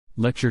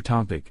Lecture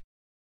topic: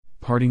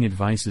 Parting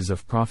advices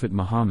of Prophet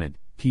Muhammad,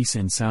 peace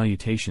and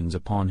salutations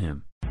upon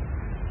him.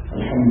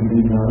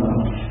 Alhamdulillah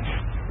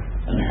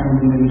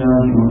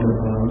wa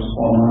kafa,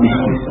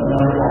 salatu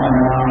wassalamu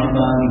ala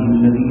ibadihi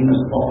alladhina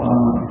istafa.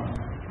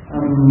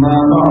 Amma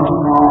ba'du,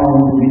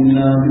 a'udhu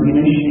billahi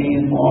minash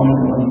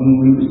shaitanir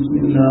rajim.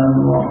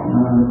 Bismillahir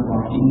rahmanir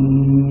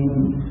rahim.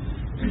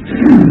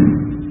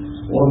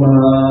 وما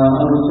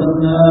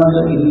أرسلناك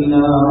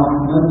إلا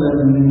رحمة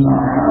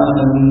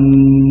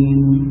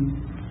للعالمين.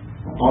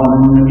 قال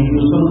النبي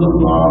صلى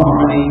الله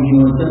عليه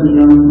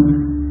وسلم: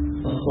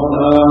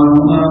 الصلاة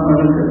ما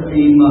ملكت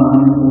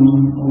أيمانكم،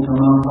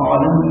 وكما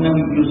قال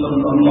النبي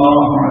صلى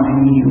الله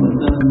عليه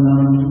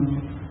وسلم.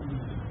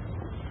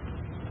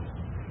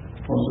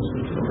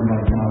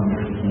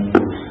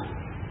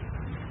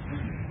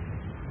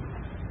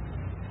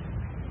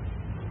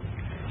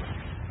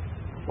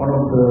 One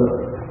of the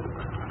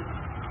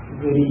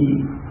very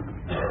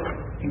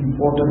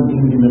important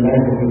things in the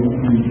life of a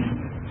Muslim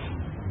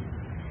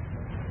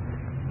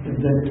is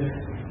that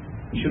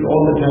he should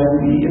all the time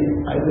be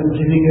either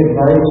giving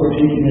advice or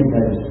taking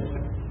advice.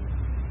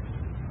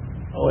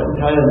 Our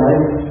entire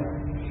life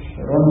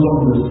runs on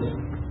this.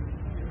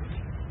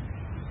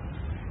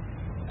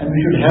 And we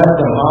should have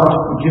the heart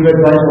to give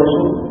advice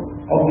also.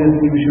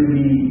 Obviously we should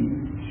be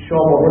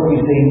sure about what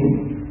we're saying,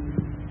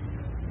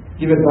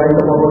 give advice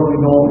about what we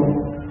know,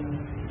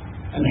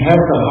 and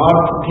have the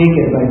heart to take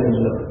advice as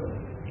well.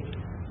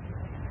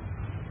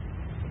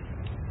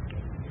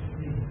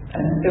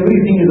 And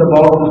everything is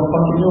about this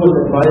continuous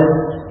advice.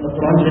 The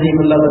Quran Sharif,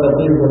 Allah Ta'ala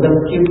says,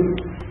 وَذَكِّرْ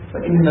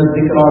فَإِنَّ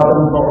الذِّكْرَى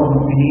تَنْفَعُ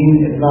الْمُؤْمِنِينَ.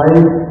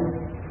 Advice,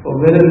 for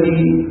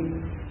verily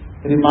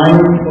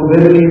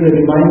the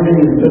reminder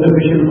is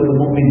beneficial for the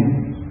mu'min.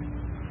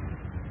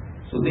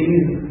 So there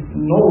is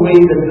no way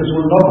that this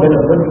will not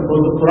benefit,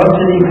 because the Quran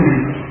Sharif is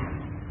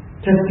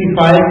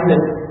testifying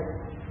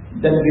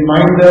that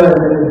reminder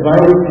and that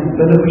advice is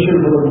beneficial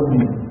for the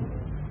mu'min.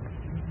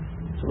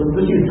 So when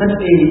this is such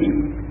a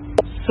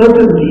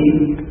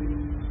certainty,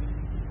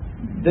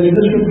 then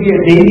this should be a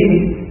daily,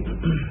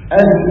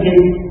 as we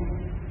take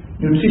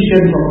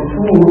nutrition from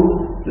food,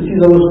 this is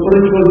our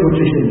spiritual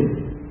nutrition,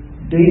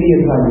 daily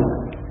advice.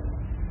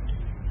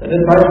 That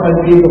advice might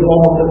be in the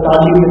form of the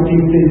talim that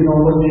takes place in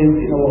our masjids,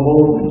 in our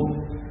homes.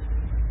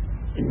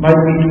 It might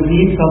be to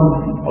read some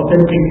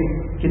authentic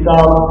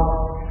kitab,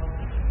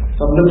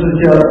 some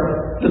literature,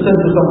 listen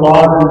to some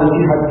wa'az and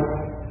nasihat.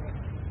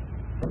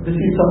 But this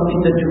is something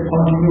that you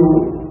continue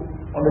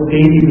on a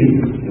daily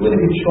basis, even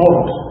if it's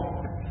short.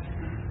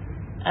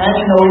 And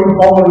in our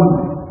informal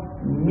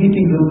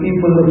meetings with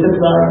people, etc.,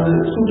 in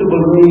a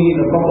suitable way,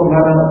 in a proper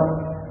manner,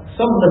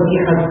 some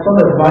nasihat, some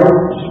advice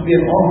should be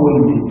an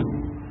ongoing thing.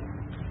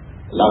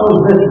 Allah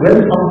knows best when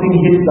something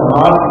hits the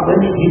heart,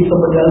 when it hits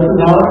somebody else's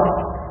heart,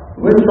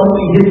 when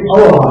something hits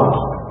our heart.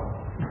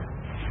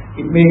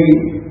 It may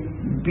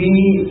be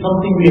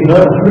something we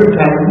heard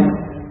 100 times,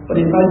 but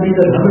it might be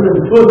the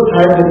 101st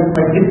time that it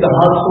might hit the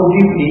heart so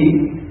deeply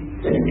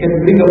that it can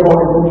bring about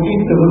a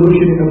complete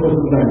revolution in a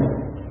person's life.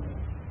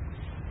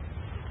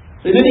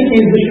 So in any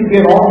case, this should be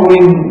an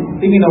ongoing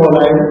thing in our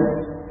life.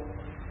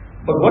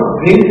 But what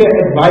greater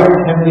advice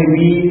can there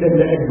be than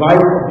the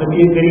advice of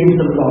Nabi Kareem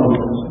Sallallahu Alaihi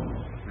Wasallam?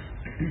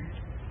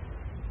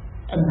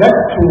 And that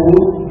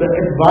too, the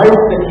advice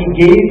that he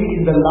gave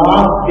in the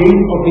last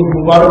days of his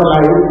Mubarak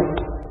life,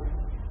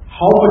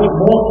 how much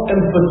more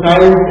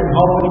emphasized and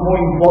how much more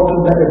important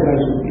that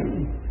advice will be.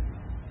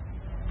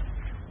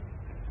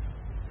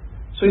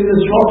 So in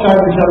this short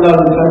time, inshallah,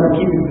 I'll try to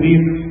keep it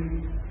brief,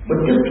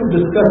 but just to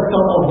discuss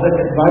some of the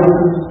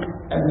advices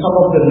and some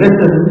of the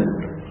lessons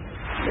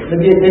that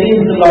Nabi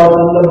Kareem Sallallahu Alaihi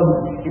Wasallam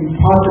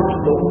imparted to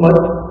the Ummah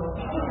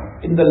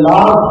in the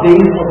last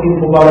days of his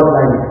Mubarak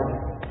life.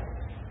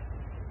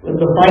 When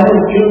the final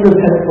illness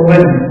had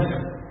commenced,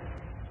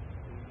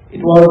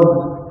 it was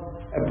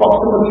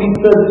approximately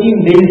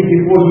 13 days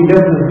before he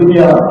left the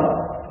dunya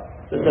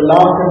that the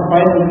last and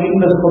final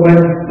illness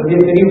commenced. Nabi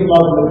Kareem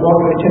Sallallahu Alaihi Wasallam brought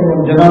to attend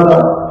on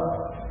janazah.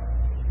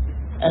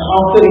 And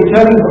after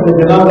returning from the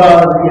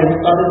janazah, he had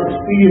started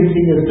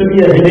experiencing a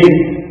severe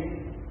headache.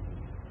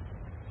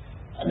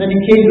 And then he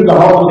came to the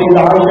house of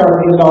Sayyida Aisha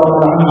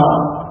radiallahu anha.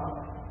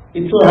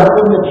 It so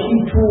happened that she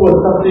too was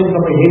suffering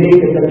from a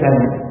headache at that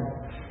time.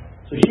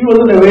 So she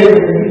wasn't aware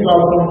that Nabi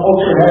Sallallahu Alaihi Wasallam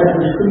also had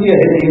a severe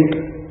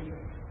headache.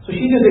 So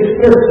she just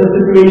expressed her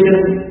situation.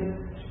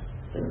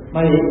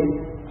 I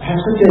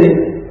have such a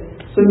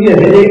severe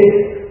headache.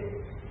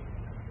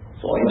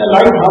 So in a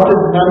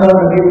light-hearted manner,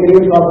 Nabi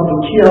Kareem Sallallahu Alaihi Wasallam to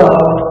cheer her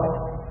up,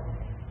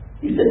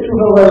 he said to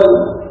her, well,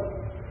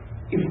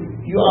 if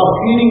you are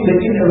feeling the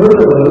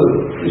inevitable,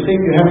 you say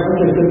you have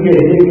such a severe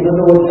headache, in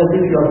other words, as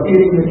if you are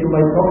feeling that you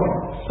might not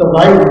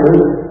survive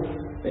this,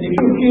 and if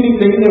you are feeling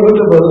the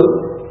inevitable,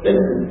 then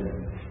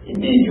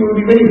indeed you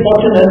will be very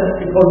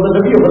fortunate, because the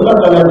Nabi of Allah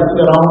Ta'ala is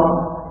around.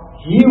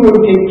 He will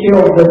take care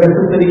of the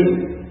necessary,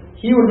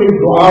 He will make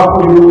dua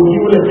for you, He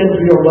will attend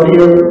to your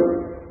burial.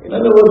 In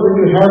other words, when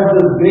you have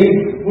this great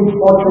good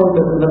fortune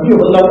that the Nabi of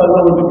Allah Ta'ala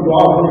will do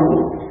dua for you,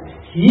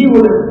 He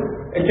will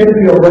attend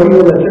to your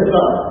burial, etc.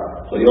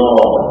 So your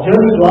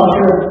journey to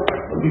Akhirat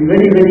will be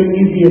very, very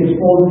easy and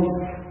smooth.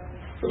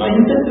 So now he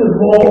said this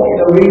more in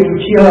a way to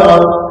cheer her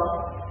up.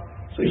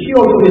 So she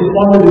also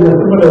responded in a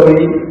similar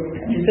way.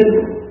 And she said,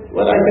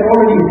 well, I can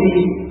already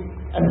see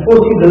and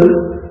foresee this,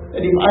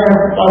 that if I have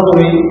to pass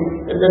away,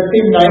 at that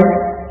same time,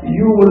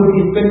 you will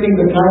be spending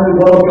the time with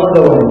one of your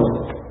other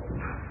wives.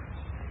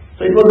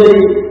 So it was a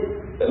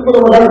little bit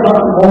of a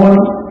light-hearted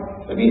moment.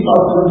 Nabi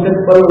Sallallahu said,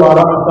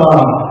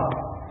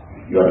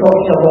 you are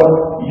talking about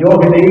your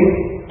headache.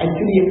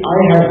 Actually, I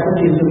had such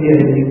a severe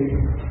headache.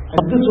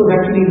 And this was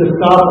actually the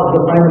start of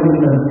the final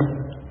illness.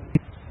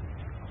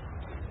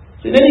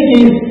 So in any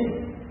case,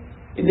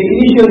 in the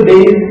initial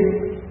days,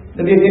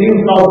 Nabi Kareem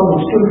Sallallahu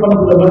would still come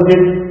to the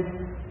masjid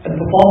and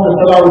perform the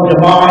Salah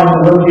al-Jama'ah in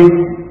the masjid,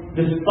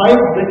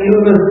 despite the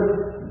illness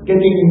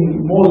getting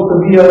more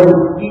severe with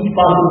each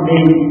passing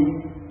day.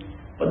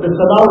 But the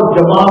Salah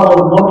al-Jama'ah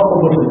was not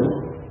permitted.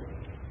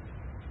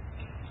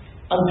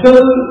 Until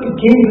it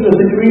came to the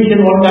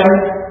situation one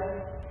night,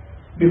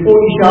 before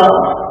Isha,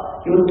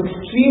 he was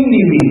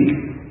extremely weak.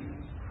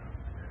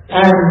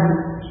 And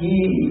he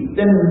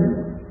then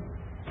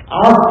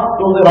asked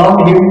those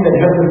around him that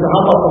had the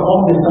Sahaba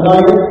performed the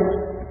Salah yet?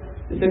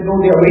 They said, no,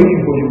 they are waiting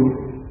for you.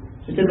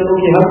 He said,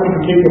 okay, help me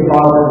to take a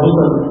bath and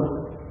ghusl.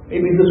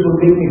 Maybe this will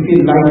make me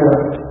feel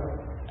lighter.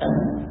 And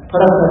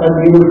perhaps I might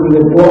be able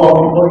to go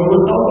out, because he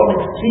was now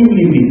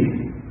extremely weak.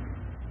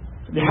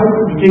 They helped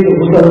him to take a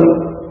ghusl.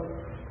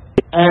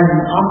 And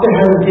after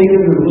having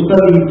taken the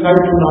ghusl, he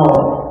tried to now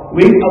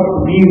wake up to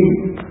leave.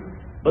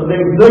 But the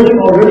exertion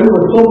already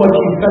was so much,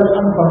 he felt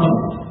unconscious,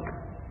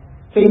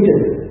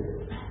 fainted.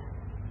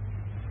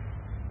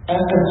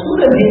 And as soon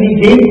as he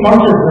regained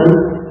consciousness,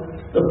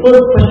 the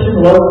first question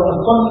was,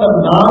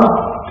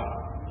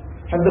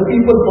 have the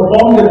people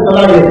performed their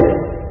salah yet?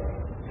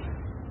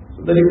 So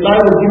the reply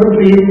was given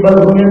to him, they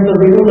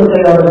were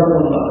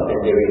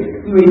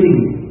still waiting.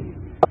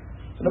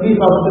 So Nabi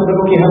Sallallahu said,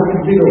 okay, help me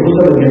take a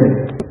ghusl again.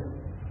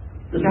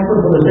 This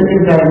happened for the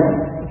second time.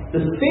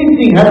 The same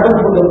thing happened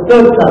for the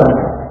third time.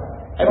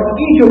 And on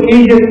each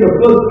occasion, the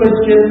first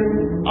question,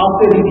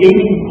 after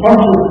regaining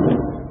consciousness,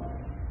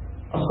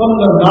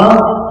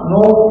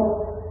 no,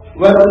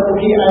 well,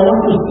 okay, I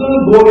want to still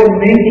go and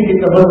make it in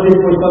the masjid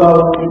for Salah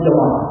in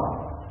Jama'ah.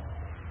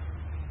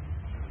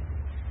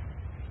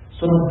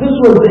 So this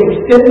was the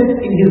extent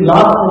in his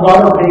last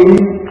Mubarak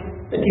days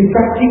that he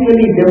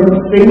practically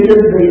demonstrated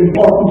the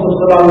importance of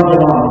Salah in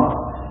Jama'ah.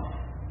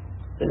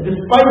 That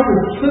despite the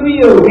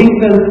severe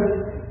weakness,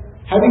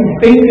 having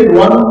fainted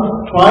once,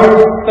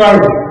 twice,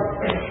 thrice,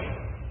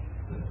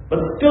 but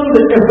still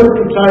the effort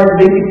to try and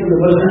make it to the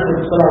masjid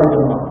for Salah in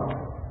Jama'ah.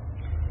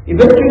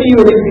 Eventually,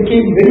 when it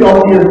became very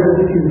obvious that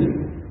this is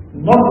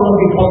not going to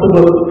be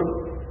possible,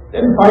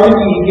 then finally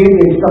he gave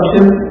the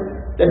instruction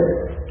that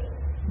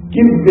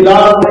give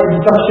Bilal the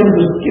instruction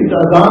to give the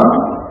adhan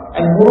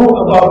and Muru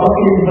Abu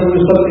Bakr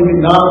al-Yusalli bin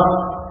Nas,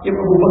 give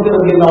Abu Bakr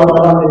the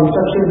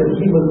instruction that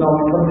he was now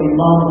become the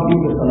Imam and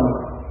lead the Salah.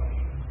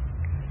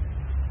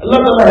 Allah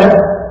Ta'ala has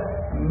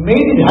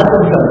made it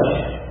happen such,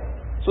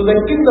 so that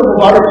in the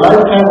Mubarak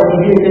lifetime of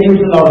Nabi Kareem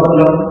Sallallahu Alaihi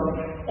Wasallam,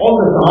 all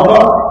the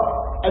Sahaba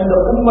and the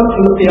Ummah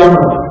till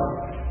Qiyamah,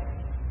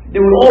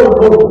 they will all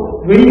know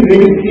very,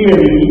 very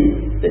clearly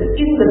that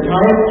in the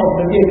time of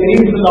Nabi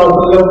Kareem Sallallahu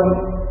Alaihi Wasallam,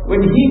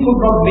 when he could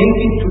not make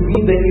it to be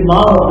the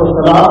Imam of the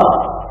Salah,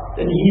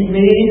 then he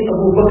made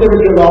Abu Bakr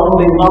the Imam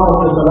of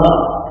the Salah,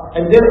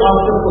 and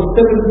thereafter for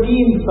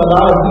 17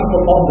 Salah he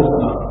performed the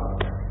Salah.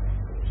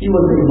 He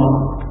was the Imam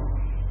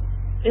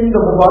in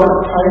the Mubarak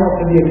time of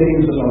Nabi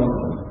Kareem Sallallahu Alaihi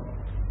Wasallam.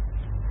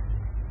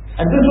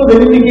 And this was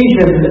an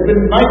indication that when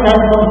my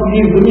time comes to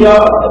leave dunya,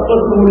 the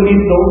person who will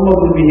lead the Ummah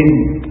will be him.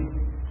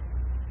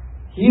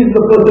 He is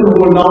the person who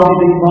will now be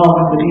the Imam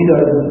and the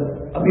leader,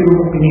 Amir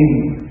al-Mu'mineen.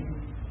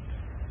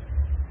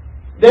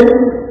 Then,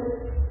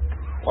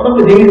 one of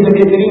the days when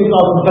Nabi Kareem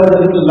Sallallahu Alaihi Wasallam felt a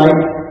little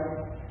light,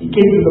 he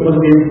came to the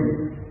masjid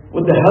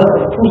with the help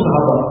of 2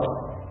 Sahaba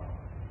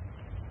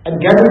and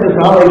gathered the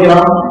Sahaba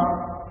Kiram,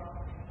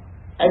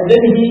 and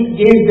then he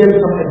gave them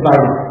some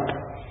advice.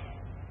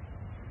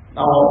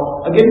 Now,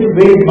 again to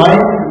bear in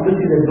mind, this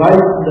is advice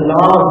in the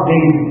last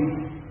days.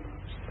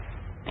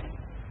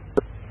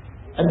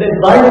 And the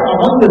advice,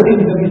 among the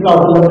things that Nabi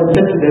Sallallahu Alaihi Wasallam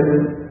said to them,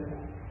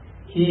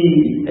 he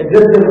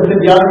addressed them and said,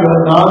 Ya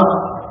Ayyuhan Nas,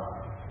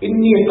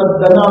 Inni qad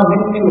dana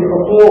minni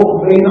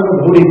al-huquq bayna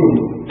adhurikum.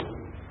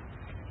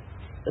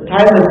 The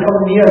time has come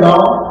near now,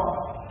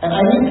 and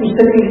I need to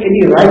settle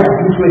any right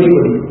due to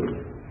anybody.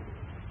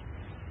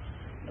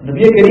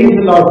 Nabi Kareem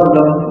Sallallahu Alaihi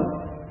Wasallam,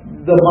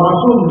 the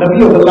Masoom Nabi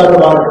of Allah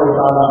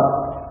Ta'ala,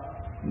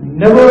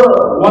 never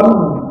one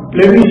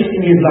blemish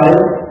in his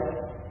life.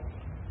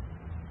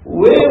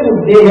 Where would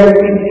there have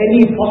been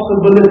any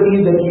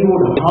possibility that he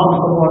would harm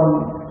someone,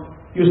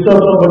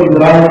 usurp somebody's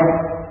right?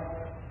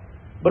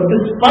 But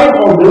despite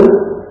all this,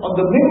 on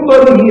the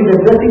minbar he is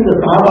addressing the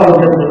Sahaba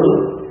in general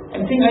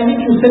and saying, I need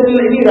to settle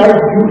any right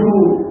due to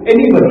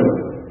anybody.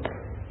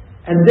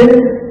 And then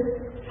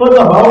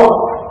further how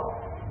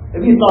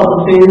Nabi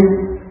Sallallahu says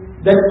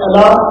that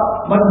Allah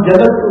man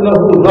jalat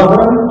lahu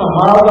zahran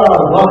fahada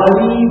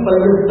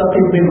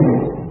فَلْيَسْتَقِمْ مِنْهُ.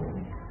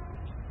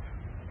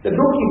 That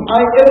look, if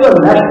I ever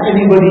lash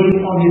anybody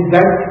on his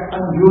back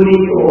unduly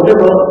or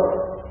whatever,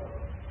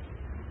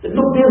 then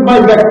look, there's my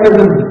back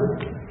present.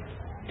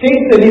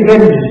 Take the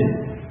revenge.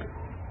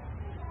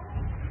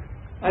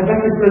 My back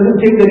is present,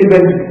 take the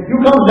revenge. You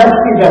come lash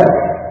me back.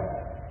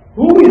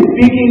 Who is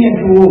speaking and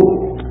to who?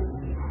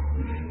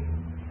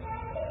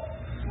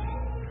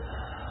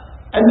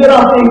 And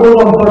thereafter he goes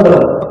on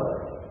further.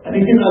 And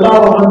he says, Allah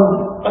وَمَنْ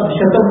قَدْ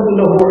شَتَمْتُ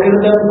لَهُ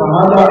عِرْدًا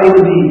فَهَذَا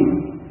عِرْدِي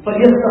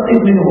فَلْيَسْتَقِمْ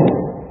مِنْهُ.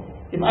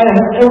 If I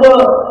have ever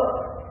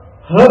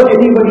hurt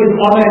anybody's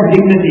honor and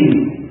dignity,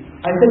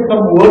 I said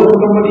some word to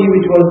somebody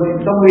which was in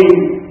some way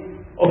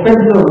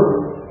offensive,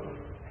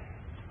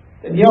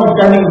 then here I'm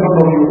standing in front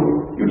of you.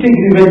 You take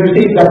revenge, you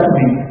say it back to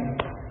me.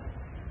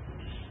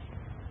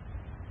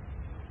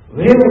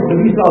 Where would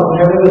Nabi Sallallahu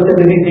have ever said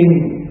anything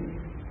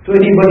to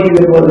anybody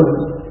that was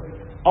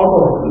out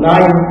of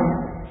line,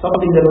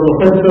 something that was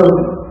offensive?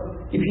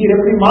 If he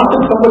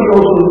reprimanded somebody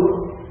also,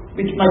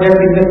 which might have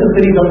been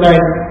necessary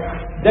sometimes,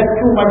 that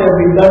too might have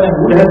been done and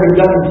would have been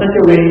done in such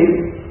a way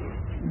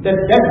that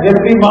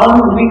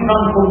reprimand we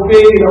can't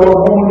compare in our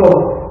moment of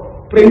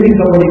praising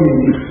somebody with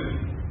it.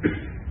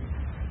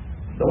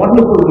 The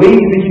wonderful way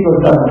in which it was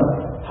done,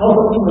 how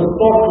something was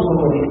taught to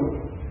somebody.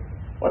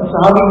 One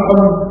Sahabi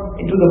comes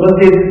into the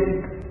masjid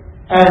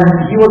and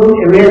he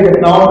wasn't aware that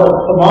now the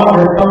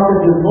command has come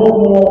that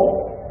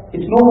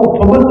it's no more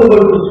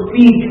permissible to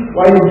speak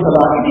while in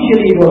salah.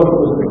 Initially it was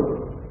permissible.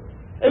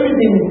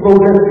 Everything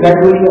progressed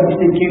gradually until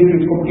it came to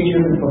its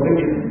completion and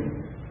perfection.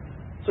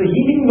 So he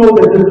didn't know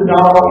that this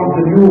now is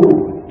the new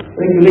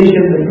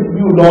regulation, the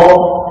new law.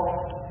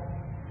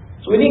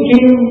 So when he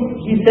came,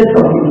 he said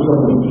something to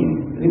somebody.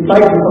 He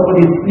replied to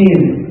somebody's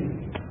sneeze.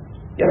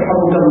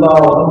 Yarhamukallah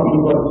or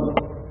something else.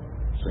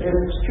 So a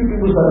few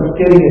people started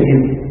staring at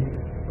him.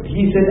 But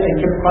he said, I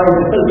kept quiet.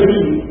 I felt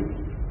very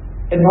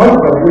annoyed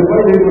by it. Why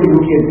is everybody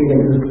looking at me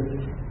like this?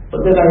 But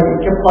then I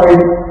kept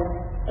quiet.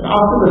 And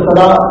after the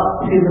salah,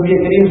 he says, Nabi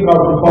Kareem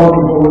started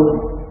falling forward.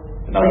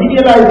 Now he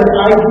realized that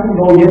I didn't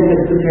know yet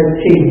that this has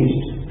changed.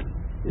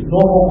 It's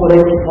no more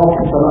correct to talk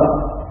in salah.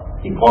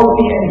 He called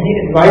me and he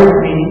advised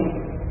me.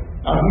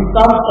 Now he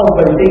starts off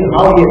by saying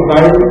how he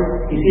advised.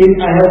 He says,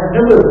 I have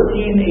never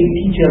seen a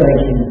teacher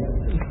like him.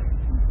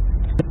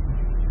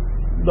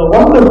 The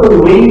wonderful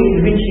way in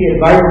which he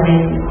advised me,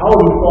 how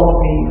he taught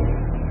me,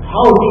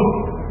 how he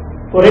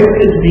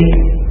corrected me.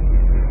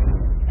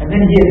 And then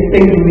he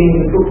explained to me,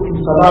 look, in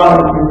salah,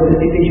 it is the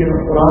recitation of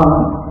Quran,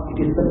 it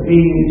is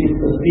tasbih, it is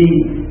tasbih.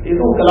 There is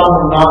no kalam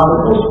al-nas,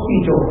 there is no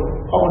speech of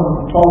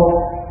common talk.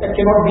 That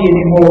cannot be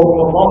any more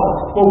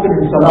spoken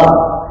in salah.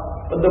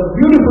 But the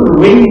beautiful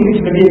way in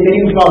which Nabi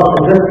Kareem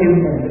addressed him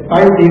and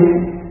advised him,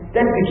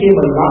 that became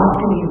a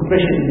lasting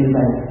impression in his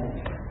life.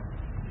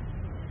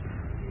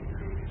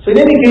 So in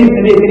any case,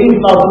 Nabi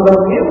Kareem,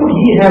 where would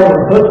he have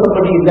hurt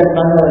somebody in that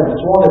manner and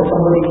sworn at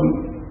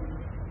somebody?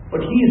 But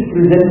he is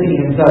presenting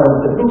himself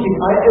that look, if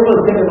I ever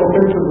said an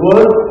offensive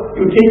word,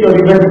 you take your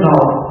revenge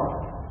now.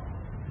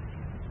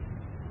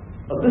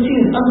 But this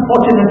is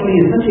unfortunately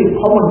such a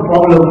common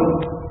problem.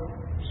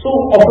 So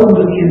often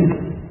this is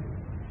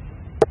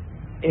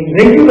a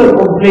regular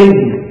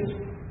complaint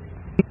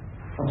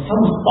from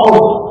some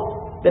spouse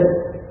that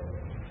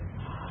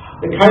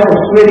the kind of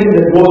swearing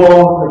that goes on,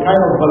 the kind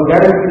of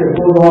vulgarity that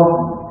goes on,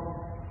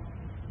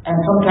 and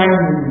sometimes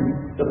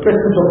the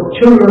presence of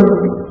children,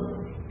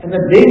 and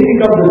that they pick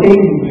up the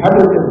same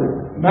habit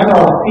and manner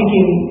of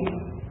speaking,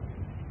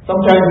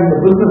 sometimes in the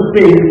business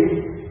space,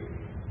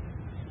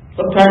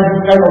 sometimes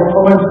this kind of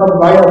comments come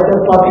via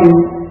third parties.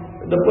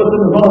 The person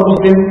is not a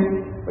Muslim,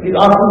 but he's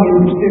asking his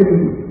Muslim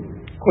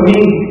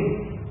colleague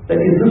that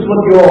is this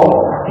what your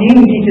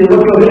deen teaches, what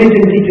your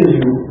religion teaches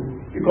you,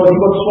 because he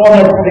got sworn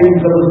at in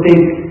some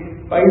state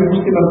by his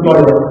Muslim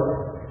employer.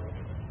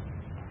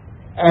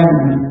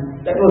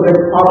 And that was a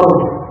part of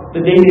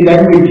the daily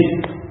language.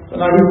 So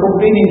now he's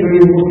complaining to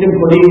his Muslim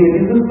colleague,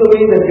 is this the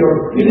way that your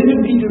religion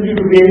teaches you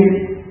to behave?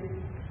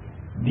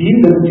 Deen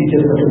doesn't teach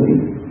us such a thing.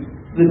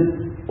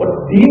 What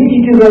Deen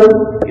teaches us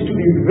is to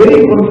be very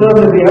concerned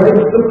that we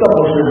haven't slipped up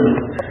or shouldn't.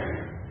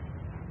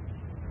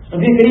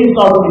 Nabi Kareem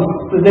is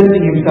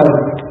presenting himself.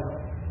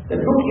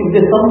 That look, if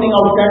there's something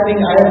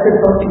outstanding, I have said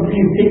something,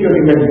 please take your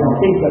revenge now,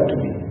 take that to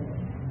me.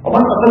 وَمَنْ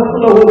أَخَذْتُ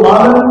لَهُ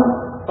مَالًا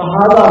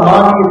فَهَذَا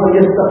مَالِي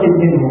فَلْيَسْتَقِمْ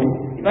مِنْهُ.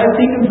 If I have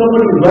taken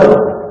somebody's wealth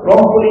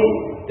wrongfully,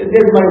 then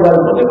there's my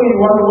wealth. Whatever you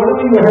want,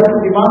 whatever you have to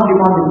demand it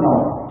now.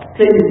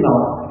 Claim it now.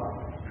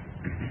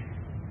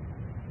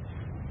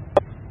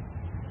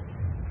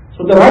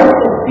 So the rights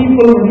of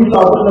people in this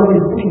Islam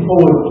is putting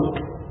forward.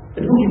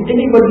 That look, if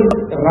anybody's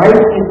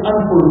right is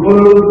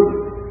unfulfilled,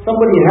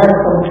 somebody has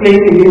some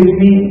claim against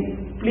me,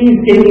 please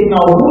take it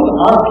now. Who's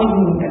asking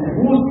and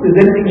who's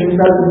presenting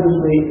himself in this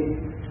way?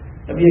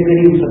 Nabi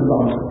Kareem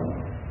Sallallahu Alaihi Wasallam.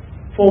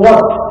 For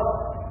what?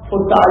 For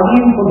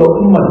ta'aleem for the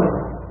ummah.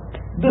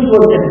 This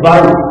was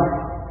advice.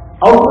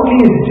 Outwardly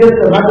it's just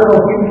a matter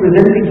of him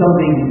presenting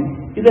something.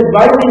 He's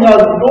advising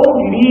us, don't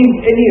leave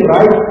any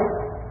rights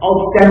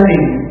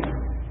outstanding.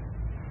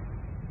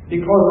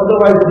 because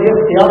otherwise the day of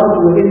Qiyamah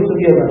is a very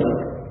severe matter.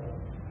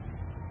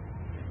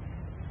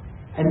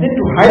 And then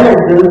to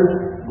highlight this,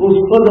 goes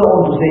further on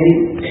to say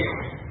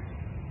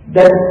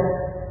that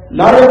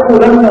لا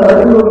يقولن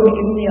رجل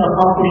إني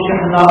أخاف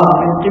الشحناء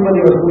من قبل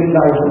رسول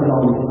الله صلى الله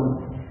عليه وسلم.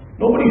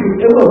 Nobody should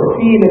ever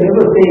feel and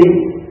ever say,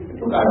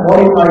 look, I'm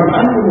horrified,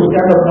 I'm going to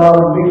stand up now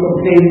and make some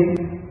claim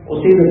or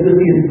say that this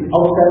is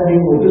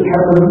outstanding or this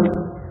happened.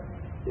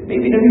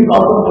 Maybe Nabi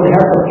Muhammad would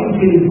have some ill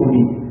feeling for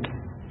me.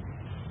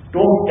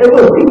 Don't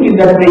ever think in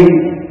that way.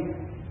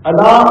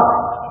 Allah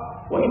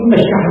وَإِنَّ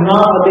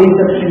الشَّحْنَاءَ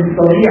لَيْسَتْ مِنْ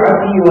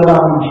طَبِيعَتِي وَلَا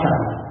مِنْ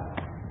شَأْنِي.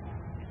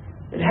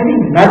 That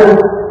having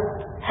malice,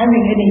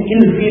 having any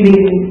ill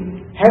feeling,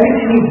 having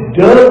any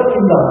dirt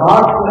in the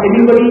heart for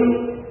anybody,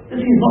 this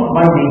is not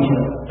my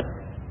nature.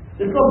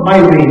 This is not my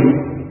way.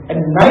 And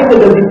neither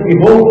does it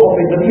behold of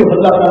a Nabi of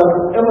Allah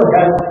who ever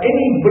has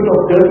any bit of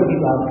dirt in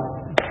his heart.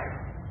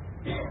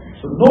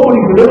 So nobody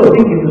should ever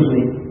think in this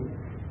way.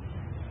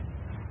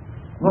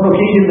 On one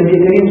occasion, the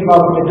Kareem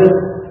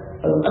addressed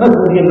Anas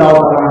radiallahu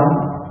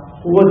anhu,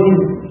 who was his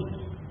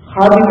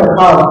khadim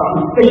al-khas,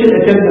 his special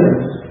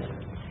attendant,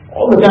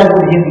 all the time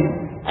with him,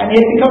 and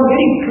he had become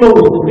very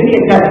close, very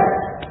attached.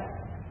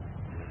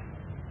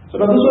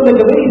 So now this was like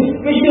a very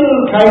special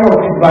kind of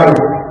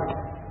advice.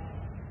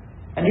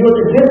 And he was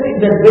addressed in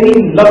that very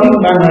loving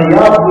manner,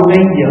 Ya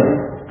Bunayya,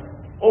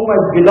 oh my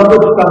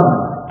beloved son.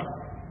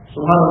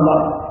 Subhanallah.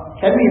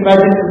 Can we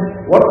imagine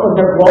what must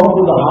have gone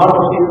through the heart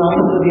of Sayyidina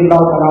Anas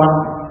radiallahu ta'ala?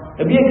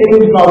 Nabi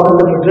Kareem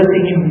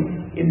addressing him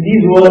in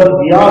these words,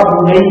 Ya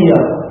Bunayya,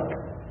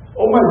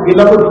 oh my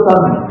beloved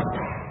son.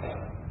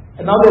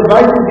 And now the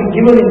advice is being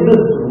given in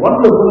this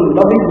wonderful,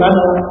 loving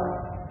manner.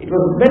 It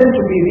was meant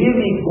to be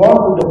really gone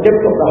to the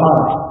depth of the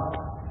heart.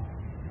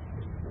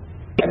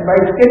 And by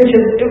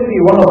extension, every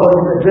one of us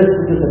is addressed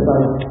with this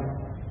advice.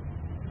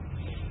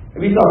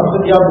 Nabi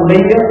said, Ya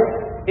Bunayya,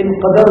 in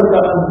qadarta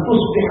an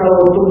tusbiha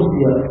wa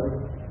tumsiya,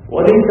 wa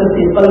laysa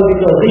fi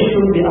qalbika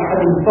ghishun bi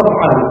ahadin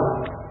faf'al.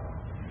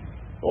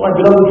 Oh my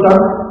beloved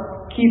son,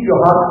 keep your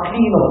heart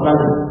clean of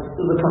malice. This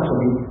is the cut of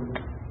it.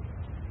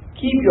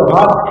 Keep your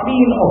heart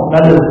clean of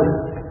malice.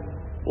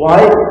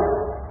 Why?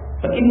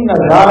 فَإِنَّ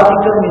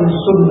ذَلِكَ مِنْ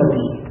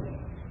سُنَّتِي.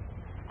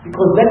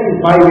 Because that is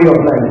my way of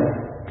life.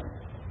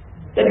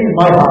 That is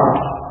my heart.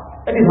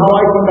 That is how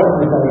I conduct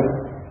myself.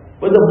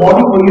 Whether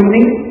morning or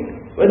evening,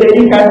 whether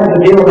any time of the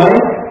day or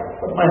night,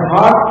 but my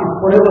heart is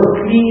forever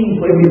clean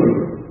for everybody.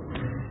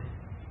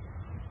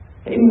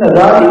 فَإِنَّ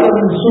ذَلِكَ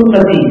مِنْ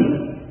سُنَّتِي.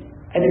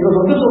 And because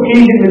on this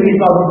occasion, the Nabi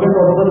went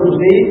on further to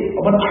say,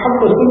 وَمَنْ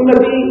أَحَبَّ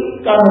سُنَّتِي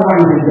كَانَ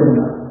مَعِي فِي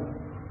الْجَنَّةِ.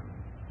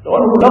 The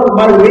one who loves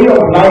my way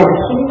of life,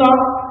 sunnah,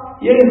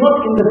 here is not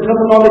in the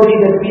terminology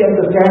that we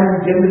understand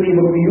generally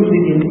what we use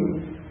it in,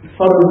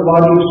 farz,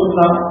 wajib,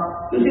 sunnah.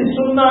 This is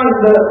sunnah in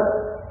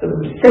the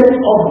sense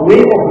of way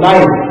of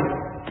life.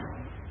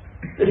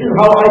 This is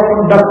how I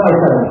conduct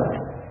myself.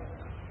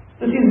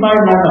 This is my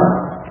manner.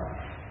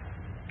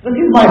 This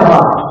is my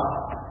heart.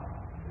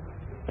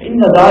 إِنَّ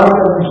ذَلِكَ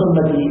مِنْ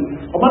سُنَّتِي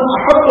وَمَنْ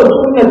أَحَبَّ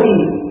سُنَّتِي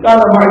كَانَ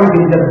مَعِي فِي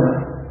الْجَنَّةِ.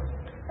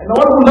 And the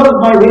one who loves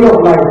my way of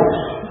life,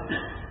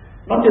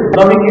 not just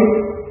loving it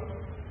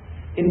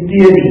in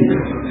theory.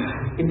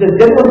 If there's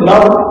genuine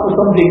love for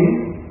something,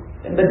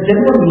 then that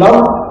genuine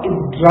love, it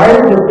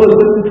drives a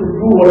person to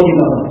do what he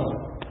loves.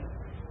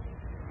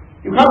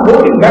 You can't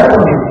hold him back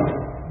on it.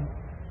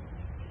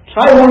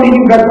 Try holding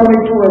him back on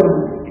it too, and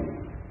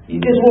he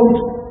just won't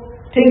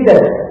take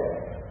that.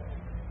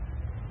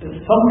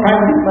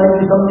 Sometimes it might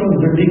be something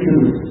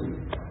ridiculous.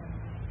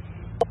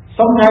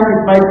 Sometimes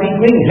it might be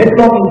going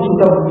headlong into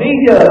some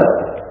major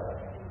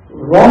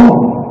wrong,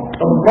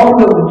 some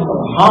problem,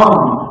 some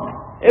harm.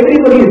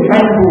 Everybody is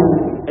trying to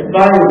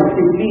advise,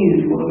 say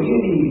please, you will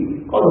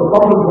really cause a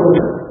problem for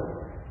us.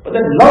 But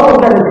that love of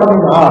that is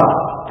coming to heart.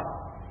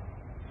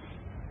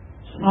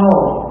 So now,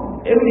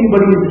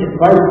 everybody is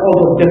advised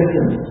also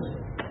distance.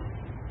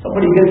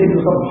 Somebody gets into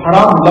some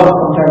haram love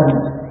sometimes,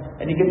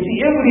 and you can see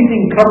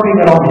everything crumbling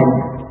around him.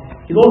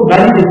 His whole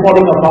marriage is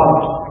falling apart.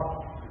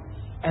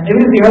 And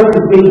everything else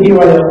is going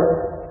haywire.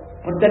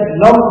 But that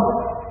love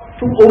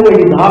took over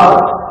his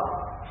heart.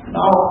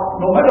 Now,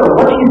 no matter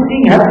what he is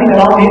seeing happening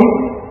around him,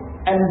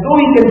 and though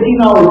he can see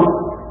now it's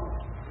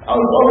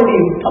already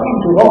coming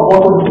to rock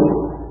bottom too,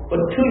 but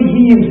till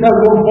he himself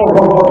won't fall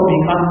rock bottom, he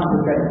can't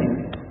understand it.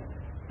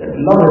 That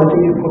love has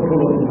taken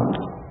control of his heart.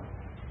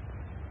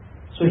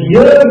 So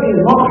here it is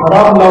not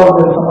haram love,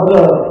 there is some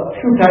other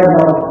futile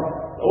love.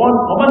 The one,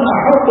 وَمَنْ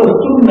أَحَبَّ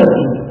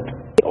سُنَّتِي,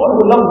 the one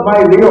who loves my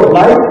way of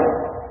life,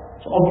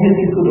 so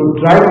obviously it will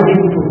drive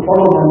him to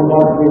follow my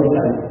Mubarak way of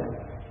life.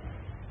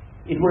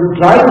 It will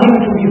drive him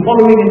to be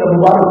following in the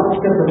Mubarak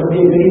footsteps of Nabi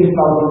Kareem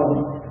sallallahu alaihi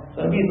wasallam. So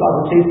Nabi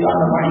sallallahu says,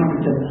 "Kana ma'i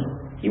fil Jannah."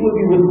 He will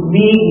be with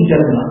me in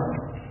Jannah.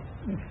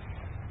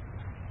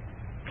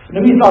 So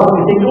Nabi sallallahu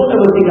alaihi wasallam says, "Don't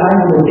ever think I am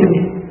going to think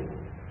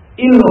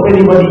ill of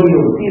anybody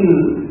or feel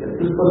that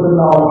this person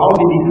now, how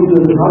did he do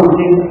this, how did he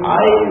say,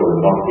 I will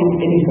not think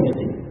any such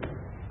thing."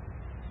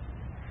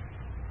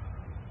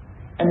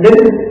 And then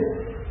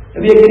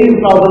Nabi Kareem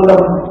sallallahu alaihi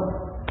wasallam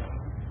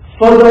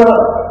further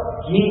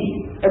he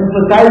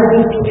emphasized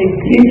this to a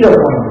greater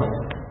point.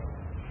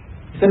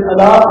 He said,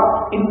 Allah,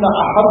 inna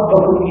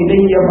ahabbakum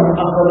ilayya man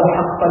akhadha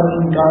haqqan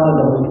in kana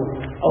lahu,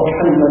 aw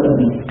halala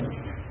lahu.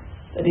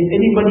 That if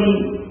anybody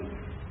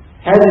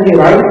has any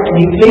right and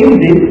he claims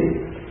it,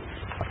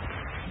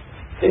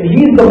 then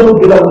he is the most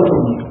beloved to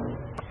me.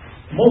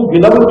 Most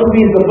beloved to me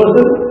is the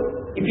person,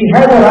 if he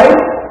has a right,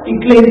 he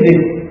claims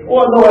it.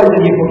 Or otherwise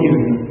then he forgives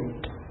me.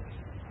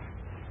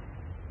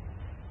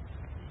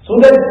 So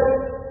that,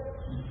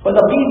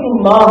 فَلَقِيتُ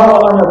اللَّهَ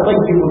وَأَنَا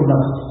طَيِّبُ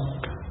النَّفْسِ.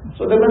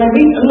 So that when I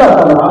meet Allah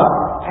Ta'ala,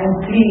 I am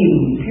clean,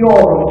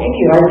 pure of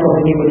any right of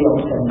anybody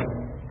outstanding.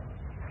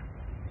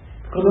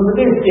 Because on the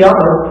day of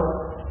Qiyamah,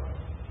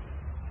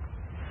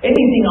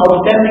 anything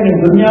outstanding in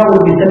dunya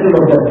will be settled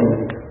on that day.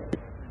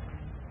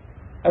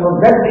 And on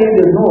that day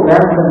there is no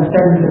rands and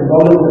cents and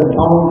dollars and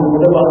pounds and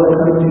whatever other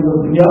currencies of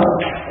dunya,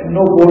 and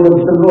no gold and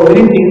silver or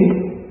anything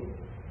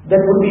that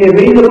would be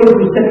available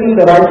to settle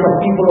the rights of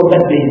people of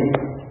that day.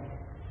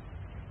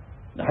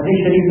 The Hadith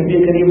Sharif, Nabi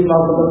Kareem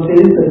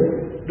says that,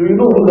 do you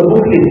know who the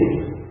Muflis,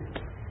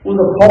 who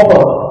the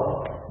pauper,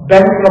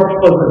 bankrupt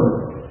person?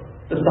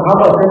 The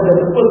Sahaba said that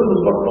the person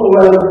who's got no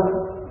wealth,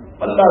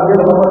 Allah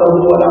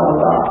dirhamalahu wala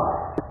mata'.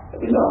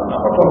 I'm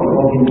not talking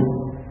about him.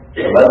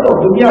 The wealth of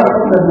dunya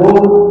comes and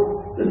goes.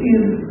 This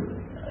is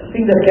a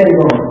thing that carries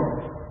on.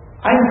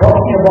 I'm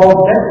talking about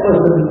that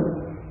person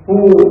who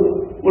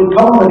will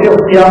come on the day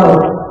of Qiyamah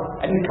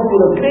and will come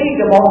with a great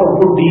amount of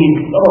good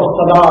deeds, a lot of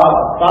salah,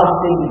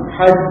 fasting,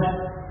 hajj,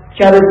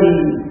 charity,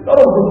 a lot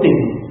of good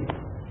things.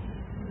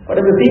 But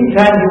at the same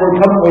time he will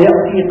come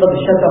وَيَأْتِي قَدْ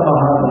شَتَمَ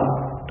هَذَا,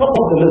 top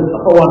of the list,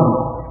 number one.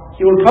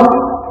 He will come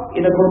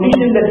in a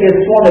condition that he has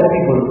sworn at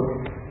people.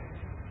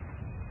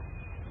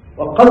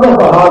 وَقَذَفَ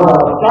هَذَا,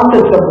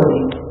 slandered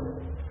somebody.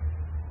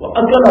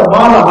 وَأَكَلَ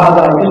مَالَ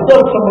هَذَا,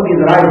 disturbed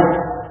somebody's right.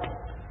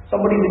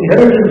 Somebody's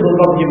inheritance was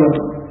not given.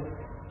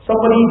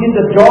 Somebody did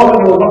the job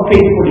and was not paid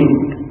fully.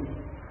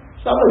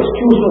 Some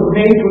excuse was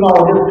made to now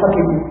just cut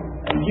him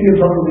and give him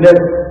something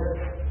less.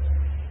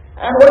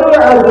 And whatever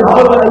else and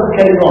however else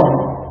carries on.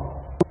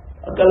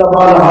 أَكَلَ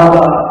مَالَ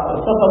هَذَا,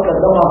 وَسَفَكَ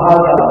دَمَ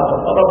هَذَا,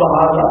 وَضَرَبَ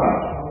هَذَا.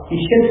 He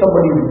shed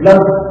somebody's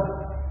blood.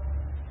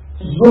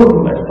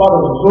 Zulm, as far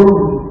as zulm,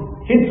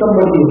 hit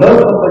somebody,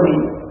 hurt somebody.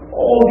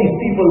 All these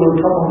people will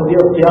come on the day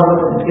of Qiyamah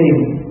and claim.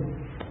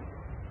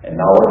 And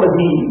now what does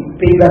he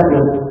pay back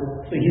with?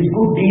 So his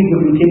good deeds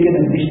will be taken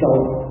and dished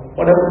out.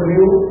 What happened to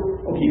you?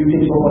 Okay, you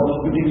take so much,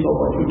 you take so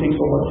much, you take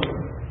so much.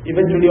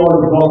 Eventually all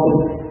is exhausted.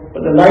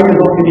 But the line is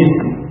not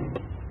finished.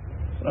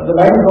 Now the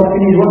line is not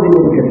finished, what are you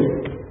going to get?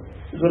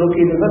 He said,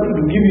 okay, there's nothing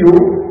to give you,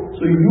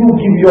 so you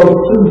give your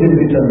sins in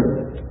return.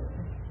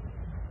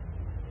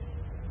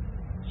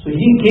 So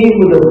he came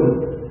with a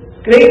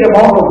great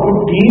amount of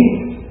good deeds,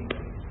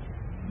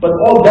 but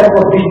all that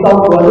was dished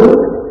out to others,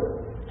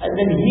 and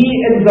then he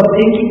ends up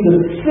taking the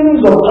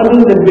sins of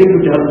others and going to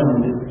Jahannam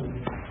with it.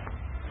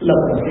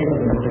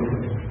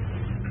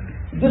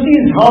 This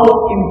is how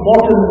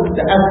important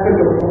the aspect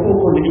of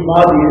Huququl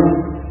Ibad is,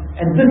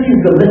 and this is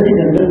the message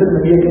and lesson that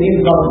Nabi Kareem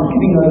is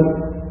giving us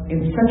in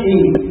such a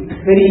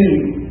very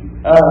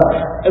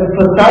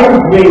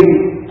emphasized way,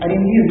 and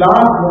in these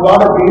last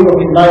Mubarak days of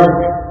his life,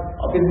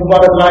 of his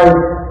Mubarak life,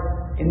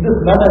 in this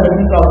manner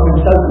Nabi himself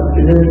is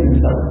presenting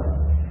himself.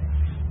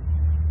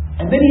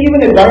 And then he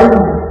even advises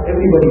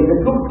everybody that,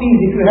 look please,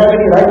 if you have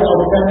any rights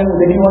outstanding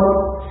with anyone,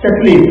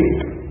 settle it.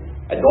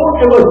 And don't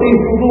ever say,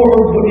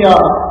 Fudu'ud dunya.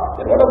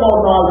 Then what about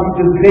now,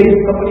 we disgrace,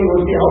 somebody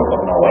will say, how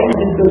come now, why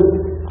did this?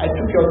 I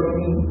took your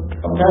thing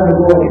some time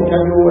ago, I didn't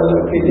tell you, well,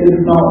 okay, it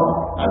is now.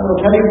 I'm going to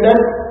tell him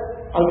that,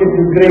 I'll get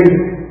disgraced.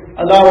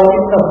 Allah wa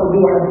inna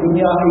fudu'ud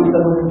dunya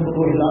aysalu min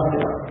fudu'il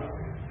akhirah.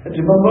 But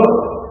remember,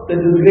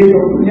 the disgrace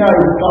of dunya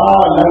is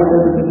far lighter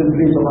than the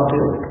disgrace of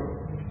akhirah.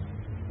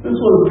 This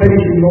will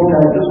perish in no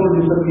time, this will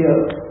disappear.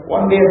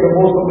 One day at the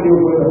most somebody will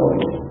go about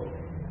it.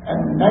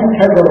 And 9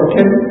 times out of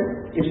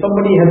 10, if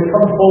somebody has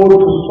come forward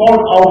to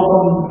sort out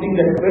something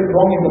that went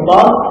wrong in the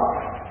past,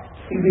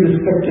 he'll be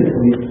respected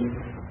for it.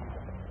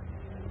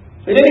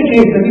 So in any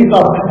case, the Nabi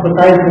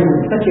emphasized this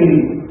in such a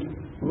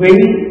way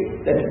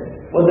that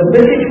was a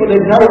message for the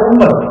entire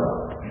Ummah.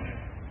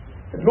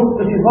 That look,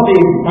 this is not a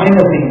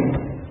minor thing.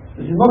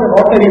 This is not an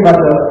ordinary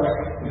matter,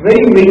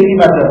 very weighty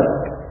matter.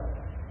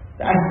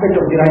 The aspect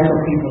of the rights of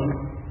people.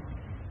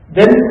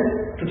 Then,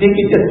 to take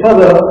it just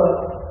further,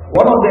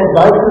 one of the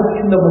advices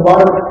in the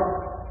Mubarak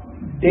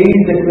days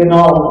that we're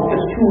now,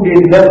 just 2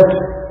 days left,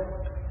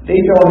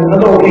 later on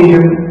another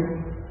occasion,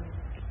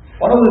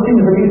 one of the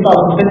things that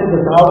Nabi said to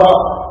the Sahaba,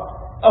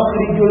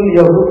 أخرج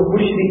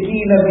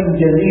المشركين من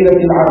جزيرة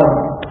العرب.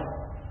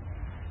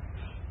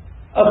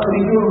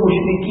 أخرج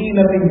المشركين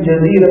من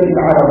جزيرة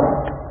العرب.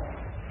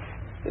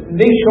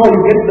 Make sure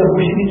you get the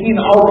mushrikeen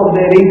out of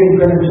the Arabian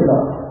Peninsula.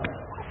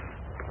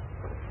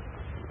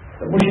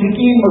 The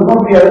mushrikeen must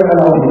not be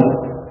allowed here.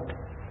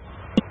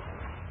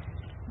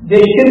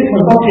 Their shirk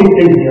must not take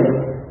place here.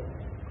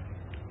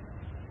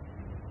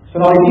 So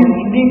now it is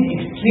indeed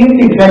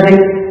extremely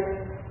tragic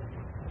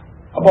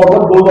about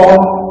what goes on,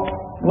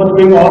 what's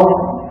going on,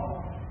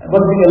 and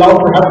what's being allowed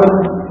to happen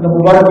in the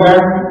Mubarak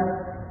land.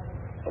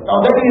 Now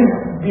that is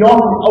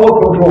beyond our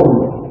control.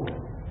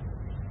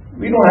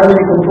 We don't have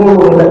any control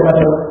over that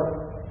matter.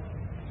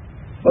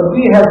 But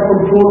we have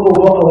control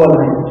over our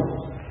lives.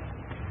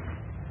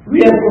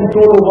 We have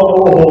control over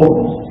our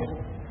homes.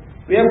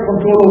 We have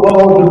control over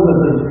our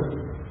businesses.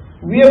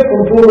 We have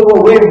control over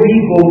where we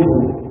go to.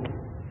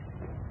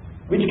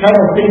 Which kind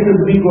of places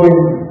we go and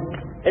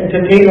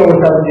entertain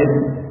ourselves in.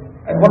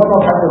 And what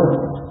not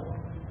happens.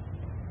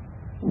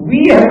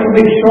 We have to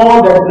make sure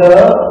that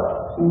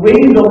the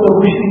ways of the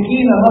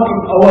mushrikeen are not in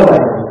our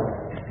lives.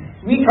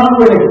 We can't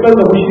go and expel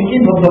the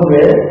mushrikeen from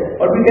somewhere,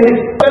 but we can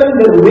expel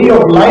the way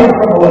of life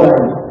from our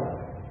lives.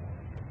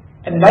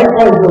 And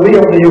likewise the way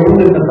of the Yahud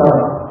and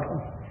Nasara.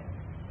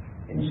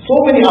 In so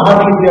many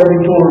ahadith we have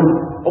been told,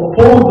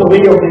 oppose the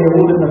way of the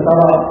Yahud and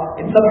Nasara.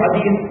 In some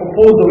hadith,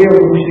 oppose the way of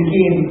the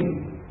mushrikeen.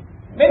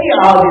 Many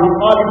ahadith,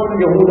 Ma'ariful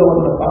Yahud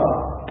and Nasara.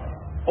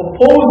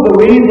 Oppose the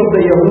ways of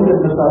the Yahud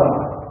and Nasara.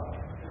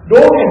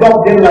 Don't adopt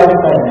their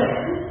lifestyle.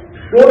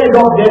 Don't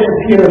adopt their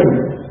appearance.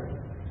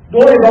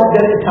 Don't adopt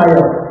their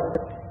attire.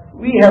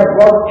 We have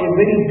got a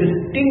very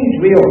distinct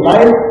way of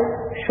life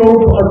shown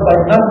to us by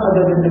none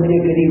other than Nabi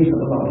Kareem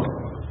sallallahu alaihi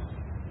wasallam,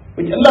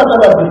 which Allah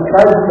Ta'ala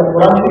describes in the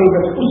Quran Sharif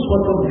as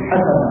Uswatun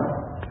Hasana,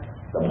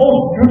 the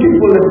most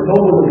beautiful and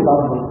noble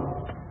example,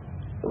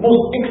 the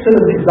most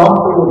excellent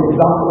example was the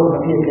example of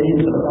Nabi Kareem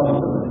sallallahu alaihi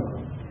wasallam.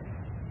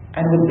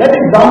 And with that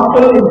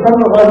example in front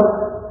of us,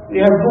 we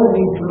have no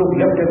need to look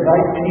left and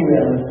right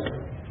anywhere else.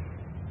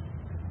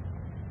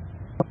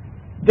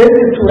 Then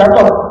to wrap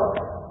up,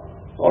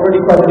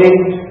 already quite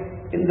late,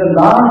 in the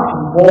last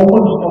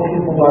moments of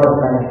his Mubarak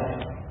life.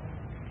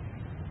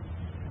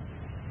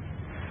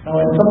 Now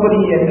when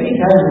somebody, at many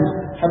times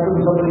happens,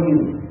 somebody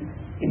is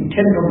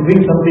intent on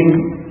doing something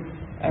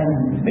and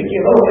making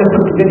a lot of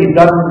effort to get it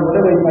done,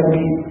 whatever it might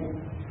be.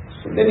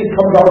 So then it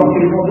comes out and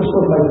says, no, this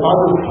was my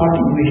father's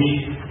parting wish.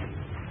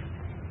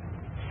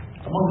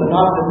 Among the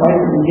last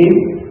advice he gave,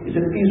 he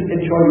said, please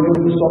ensure you get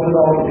this sorted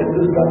out, get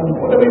this done,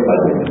 whatever it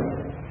might be.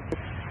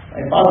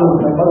 My father's,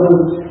 my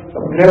mother's,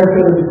 some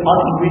grandparents'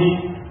 parting wish,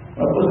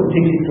 a person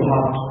takes it to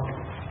heart.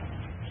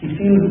 He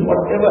feels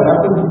whatever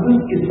happens,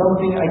 this is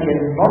something I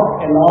cannot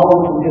allow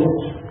to just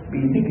be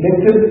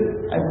neglected.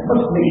 I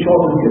must make sure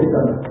this gets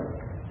done.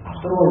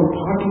 After all,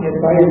 parting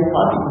advice,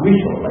 parting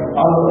wish of my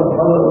father or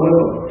brother or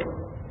whoever.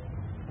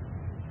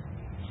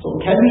 So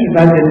can we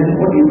imagine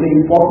what is the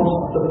importance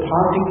of the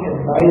parting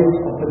advice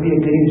of the Nabi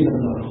Kareem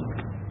sallallahu alaihi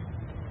wasallam?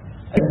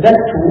 And that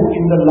too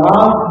in the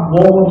last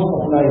moments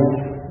of life.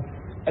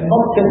 And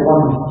not said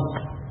once.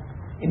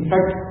 In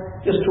fact,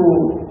 just to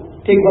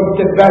take one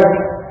step back,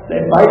 the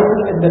advice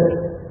and that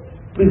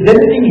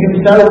presenting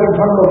himself in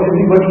front of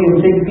everybody and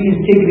saying, please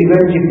take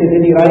revenge if there's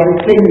any right,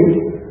 claim it.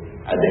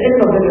 At the end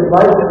of that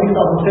advice, the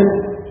Nabi said,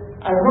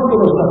 I'm not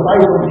going to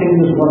suffice on saying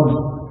this once.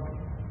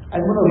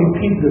 I'm going to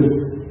repeat this.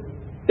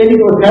 Then it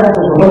was time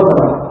for Zuhar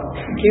Salah.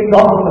 He came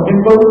down from the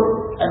minbar,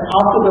 and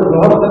after the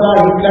Zuhar Salah,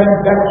 he climbed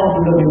back onto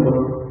the minbar.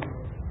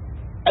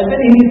 And then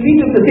he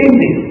repeated the same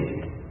thing.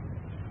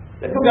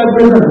 That took as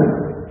present.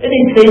 Any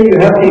claim you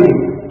have taken.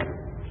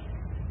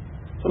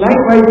 So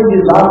likewise in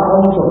these last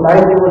moments of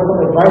life, there was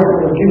some advice that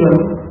was given,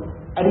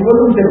 and it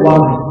wasn't said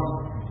once.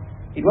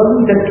 It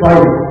wasn't said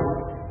twice.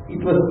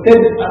 It was said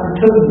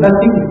until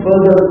nothing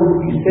further could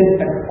be said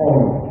at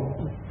all.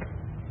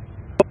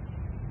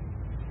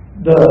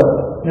 The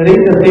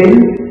narrator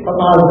says,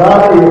 فَمَا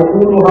زَالَ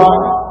يَقُولُهَا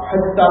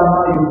حَتَّى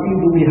مَا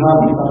يُفِيدُ بِهَا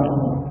لِسَانُهُ.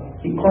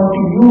 He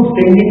continued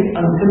saying it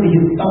until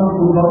his tongue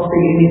could not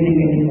say anything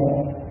anymore.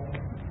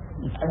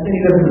 And then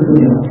he left the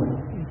dunya.